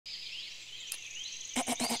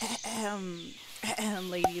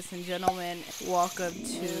Ladies and gentlemen, welcome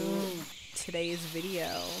to today's video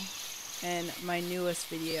and my newest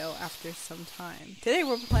video after some time. Today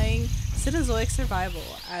we're playing Cenozoic Survival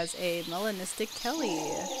as a melanistic Kele.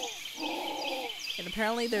 And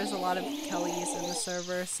apparently there's a lot of Kellies in the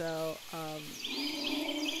server, so,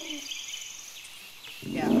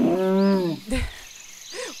 yeah.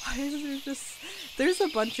 Why is there just... There's a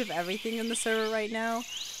bunch of everything in the server right now.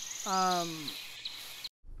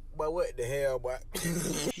 But what the hell, boy?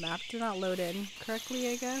 Map did not load in correctly,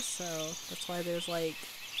 I guess, so that's why there's like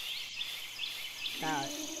that.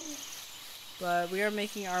 But we are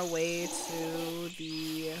making our way to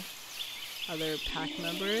the other pack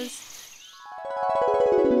members.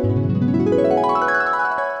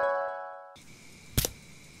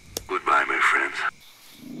 Goodbye, my friends.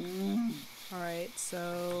 Alright,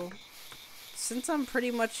 so since I'm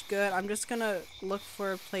pretty much good, I'm just gonna look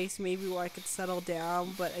for a place maybe where I could settle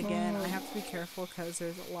down, but again, I have to be careful because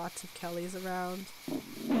there's lots of Kellys around.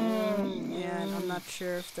 And I'm not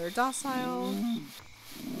sure if they're docile.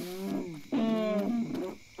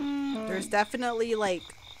 There's definitely like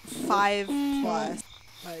 5+.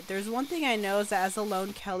 But there's one thing I know is that as a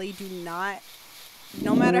lone Kele,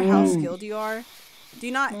 no matter how skilled you are, do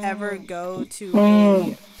not ever go to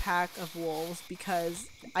a pack of wolves, because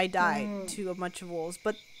I died to a bunch of wolves.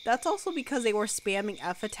 But that's also because they were spamming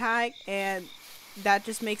F attack, and that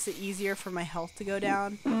just makes it easier for my health to go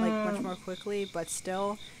down like much more quickly. But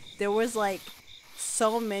still, there was like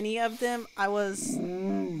so many of them. I was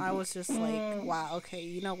just like, wow, okay,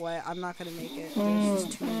 you know what? I'm not gonna make it. There's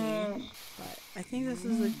just too many. But I think this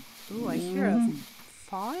is a... Ooh, I hear a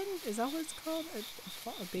fawn? Is that what it's called?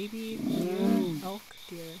 A baby deer? Elk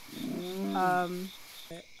deer.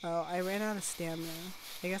 Oh, I ran out of stamina.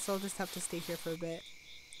 I guess I'll just have to stay here for a bit.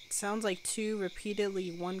 It sounds like 2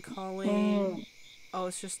 repeatedly, 1 calling. Oh,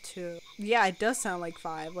 it's just 2. Yeah, it does sound like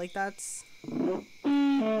 5. Like, that's...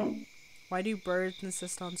 Why do birds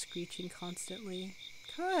insist on screeching constantly?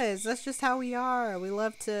 'Cause that's just how we are. We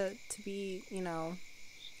love to be, you know,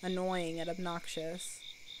 annoying and obnoxious.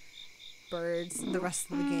 Birds the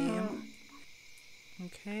rest of the game.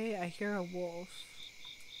 Okay, I hear a wolf.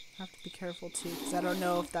 I have to be careful too, because I don't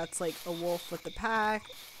know if that's like a wolf with the pack.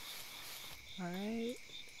 Alright.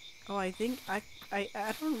 Oh, I think I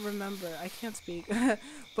don't remember. I can't speak.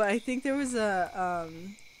 But I think there was a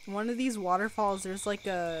one of these waterfalls, there's like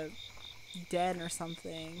a den or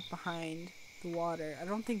something behind the water. I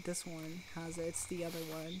don't think this one has it. It's the other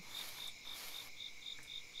one.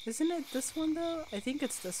 Isn't it this one though? I think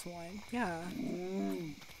it's this one. Yeah.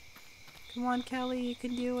 Come on, Kele, you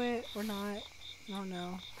can do it. Or not. I don't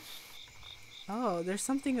know. Oh, there's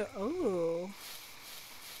something. Oh.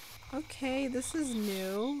 Okay, this is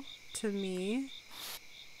new to me.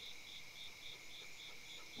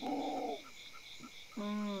 Oh,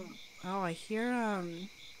 I hear,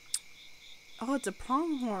 oh, it's a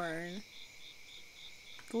pronghorn.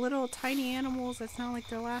 The little tiny animals that sound like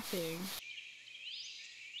they're laughing.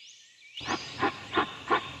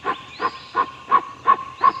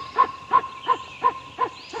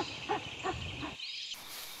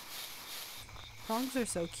 Prongs are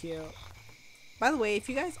so cute. By the way, if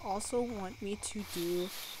you guys also want me to do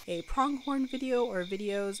a pronghorn video or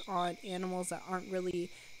videos on animals that aren't really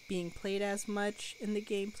being played as much in the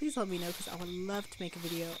game, please let me know, because I would love to make a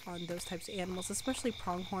video on those types of animals, especially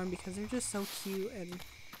pronghorn, because they're just so cute. And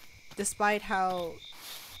despite how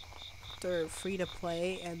they're free to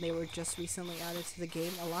play and they were just recently added to the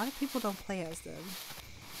game, a lot of people don't play as them.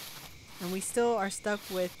 And we still are stuck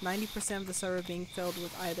with 90% of the server being filled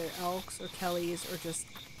with either elks or Kellys, or just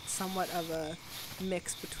somewhat of a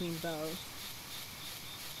mix between both.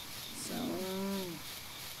 So,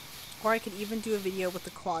 or I could even do a video with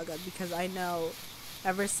the quagga, because I know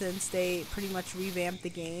ever since they pretty much revamped the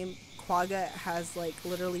game, quagga has like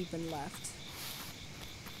literally been left.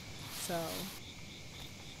 So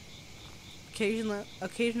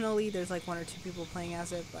occasionally there's like 1 or 2 people playing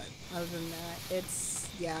as it, but other than that, it's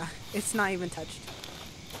not even touched.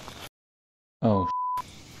 Oh.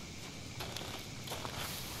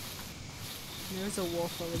 There's a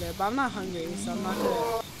wolf over there, but I'm not hungry, so I'm not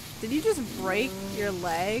gonna... Did you just break your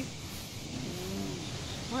leg?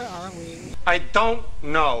 Where are we? I don't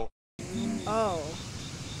know. Oh.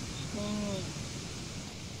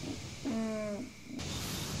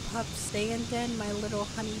 Pup, stay in den, my little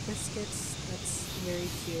honey biscuits. That's very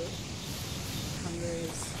cute. Hunger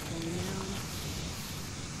is going down.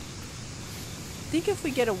 I think if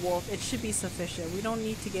we get a wolf, it should be sufficient. We don't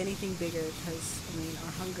need to get anything bigger, because, I mean,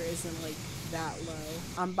 our hunger isn't like that low.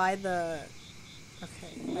 I'm by the...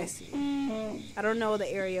 Okay, I see. I don't know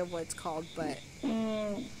the area of what it's called, but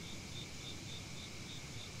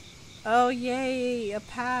Oh, yay, a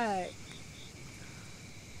pack.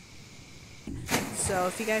 So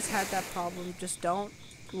if you guys had that problem, just don't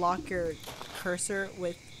lock your cursor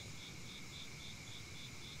with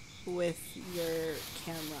your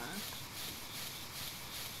camera.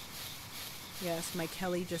 Yes, my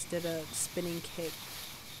Kelly just did a spinning kick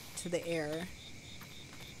to the air.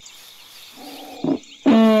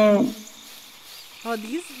 Oh,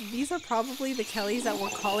 these are probably the Kellys that were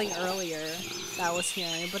calling earlier that I was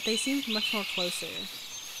hearing, but they seemed much more closer.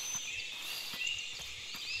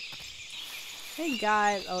 Hey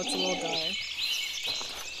guys, oh, it's a little dark.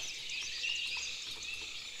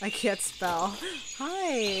 I can't spell.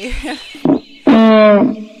 Hi.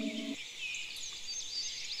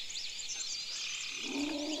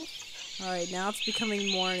 Alright, now it's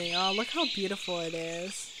becoming morning. Oh, look how beautiful it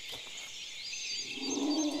is.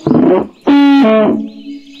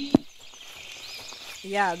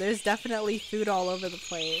 Yeah, there's definitely food all over the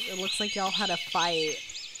place. It looks like y'all had a fight.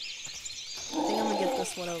 I think I'm gonna get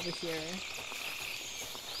this one over here.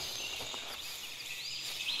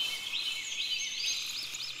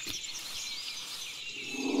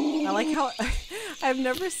 I like how I've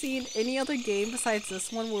never seen any other game besides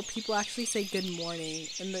this one where people actually say good morning,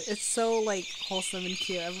 and it's so like wholesome and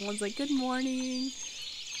cute. Everyone's like good morning,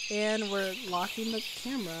 and we're locking the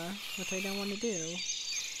camera, which I don't want to do.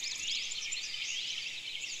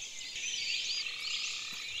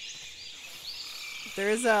 There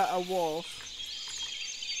is a wolf.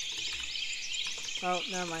 Oh,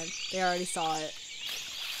 never mind. They already saw it.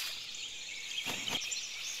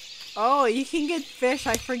 Oh, you can get fish.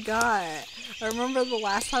 I forgot. I remember the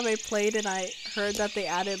last time I played and I heard that they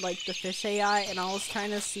added like the fish AI, and I was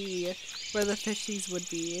trying to see where the fishies would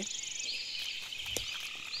be.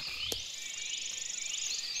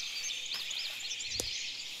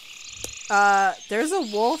 There's a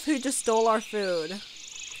wolf who just stole our food.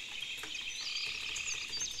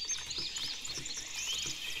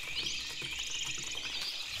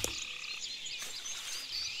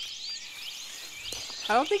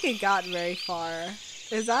 I don't think it got very far.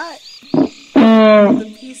 Is that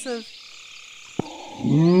the piece of...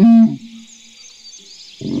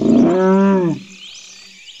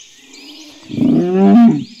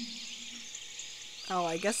 Oh,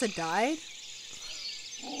 I guess it died?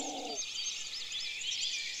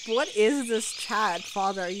 What is this chat?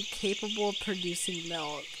 Father, are you capable of producing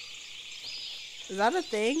milk? Is that a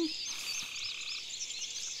thing?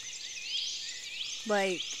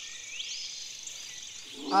 Like...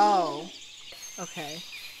 Oh. Okay.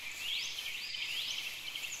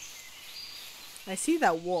 I see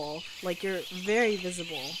that wolf. Like, you're very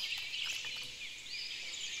visible.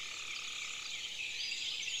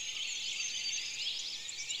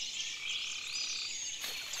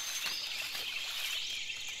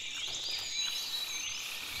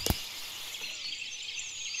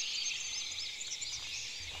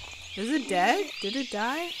 Is it dead? Did it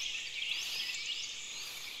die?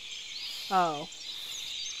 Oh.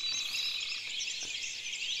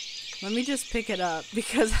 Let me just pick it up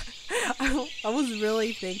because I was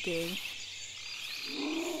really thinking.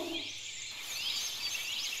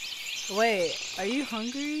 Wait, are you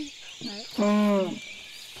hungry? I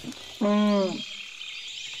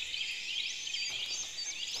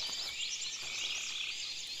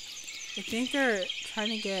think they're trying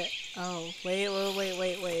to get... Oh, wait.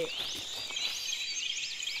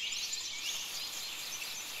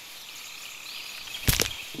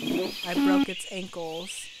 I broke its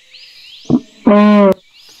ankles.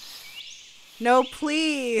 No,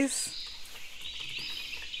 please!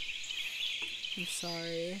 I'm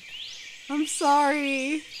sorry. I'm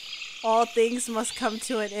sorry! All things must come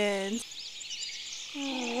to an end.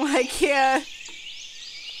 Oh, I can't.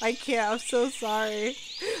 I'm so sorry.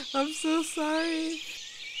 I'm so sorry.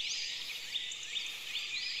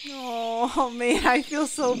 Oh, man, I feel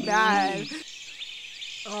so bad.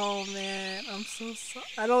 Oh, man, I'm so sorry.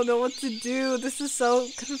 I don't know what to do. This is so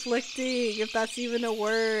conflicting, if that's even a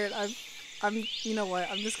word. You know what?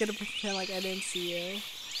 I'm just gonna pretend like I didn't see you.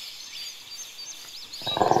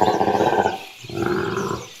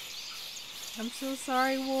 I'm so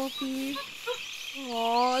sorry, Wolfie.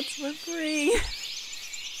 Oh, it's whimpering.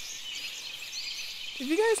 If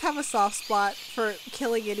you guys have a soft spot for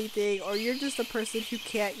killing anything, or you're just a person who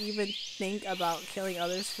can't even think about killing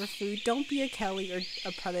others for food, don't be a Kelly or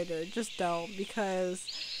a predator. Just don't, because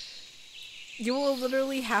you will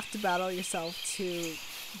literally have to battle yourself to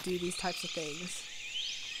do these types of things.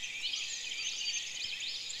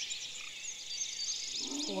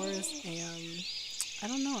 Forest and... I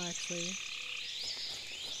don't know, actually.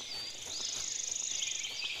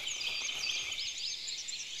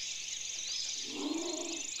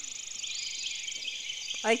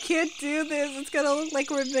 I can't do this. It's gonna look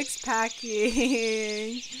like we're mixed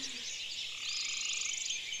packing.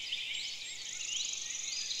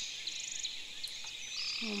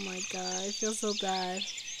 Oh my god, I feel so bad.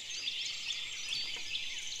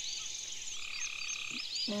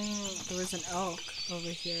 There was an elk over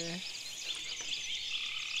here.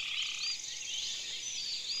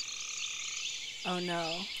 Oh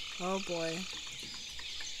no. Oh boy.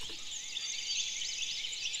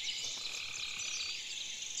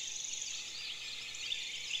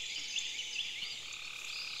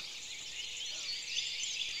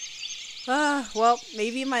 Well,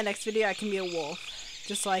 maybe in my next video I can be a wolf.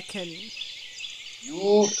 Just so I can...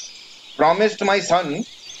 You promised my son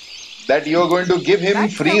that you're going to give him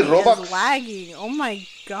That free Kelly Robux. is lagging. Oh my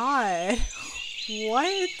god.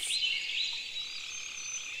 What?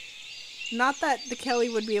 Not that the Kelly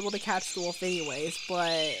would be able to catch the wolf anyways,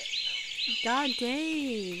 but... God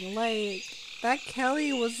dang. Like, that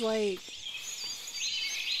Kelly was like...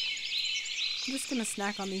 I'm just gonna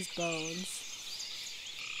snack on these bones.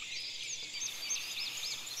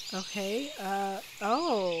 Okay,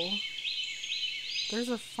 oh. There's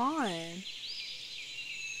a fawn.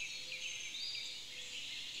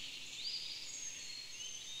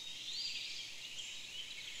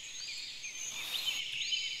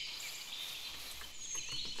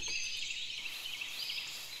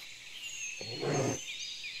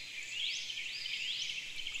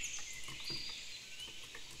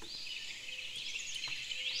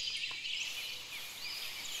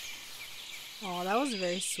 Oh, that was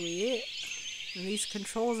very sweet. And these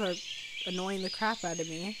controls are annoying the crap out of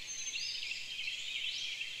me.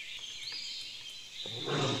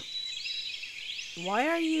 Why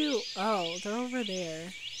are you... Oh, they're over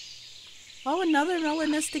there. Oh, another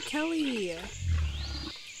melanistic Kelly!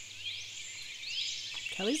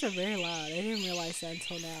 Kellys are very loud. I didn't realize that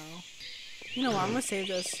until now. You know what? I'm gonna save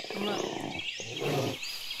this. I'm gonna...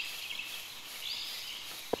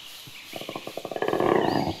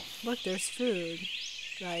 Look, there's food.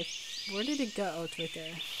 Like, where did it go? Oh, it's right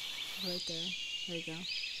there. Right there. There you go.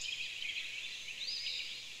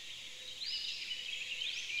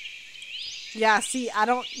 Yeah, see, I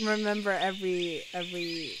don't remember every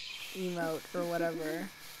emote or whatever.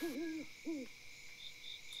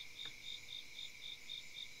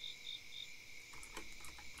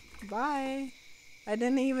 Bye. I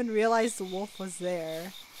didn't even realize the wolf was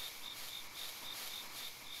there.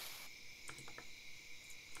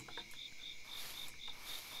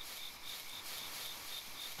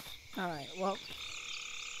 Alright, well.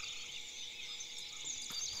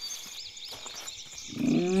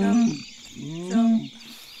 Jump. Jump.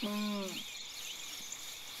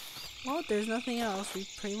 Well, there's nothing else. We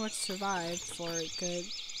pretty much survived for a good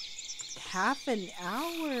half an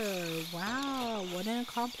hour. Wow, what an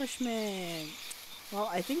accomplishment. Well,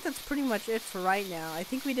 I think that's pretty much it for right now. I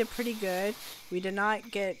think we did pretty good. We did not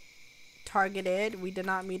get targeted. We did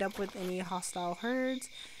not meet up with any hostile herds.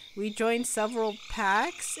 We joined several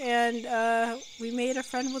packs, and we made a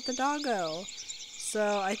friend with the doggo.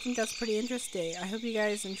 So I think that's pretty interesting. I hope you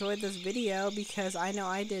guys enjoyed this video, because I know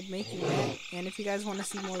I did making it. And if you guys want to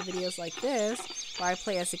see more videos like this, where I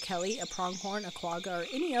play as a Kelly, a pronghorn, a quagga, or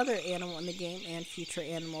any other animal in the game, and future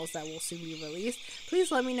animals that will soon be released,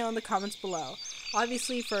 please let me know in the comments below.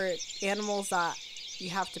 Obviously, for animals that you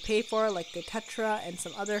have to pay for, like the tetra and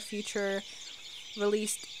some other future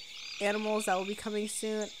released animals that will be coming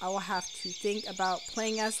soon, I will have to think about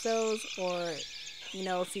playing as those, or, you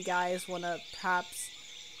know, if you guys want to perhaps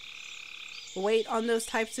wait on those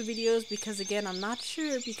types of videos, because again, I'm not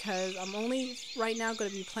sure, because I'm only right now going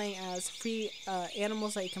to be playing as free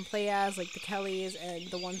animals that you can play as, like the Kellys and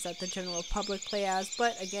the ones that the general public play as.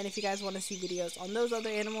 But again, if you guys want to see videos on those other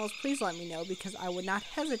animals, please let me know, because I would not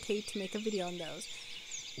hesitate to make a video on those.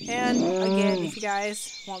 And again, if you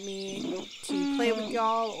guys want me to play with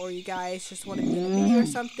y'all, or you guys just want to be in a video or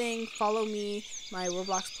something, follow me. My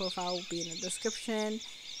Roblox profile will be in the description.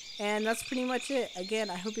 And that's pretty much it. Again,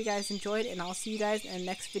 I hope you guys enjoyed, and I'll see you guys in the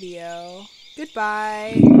next video.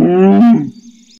 Goodbye!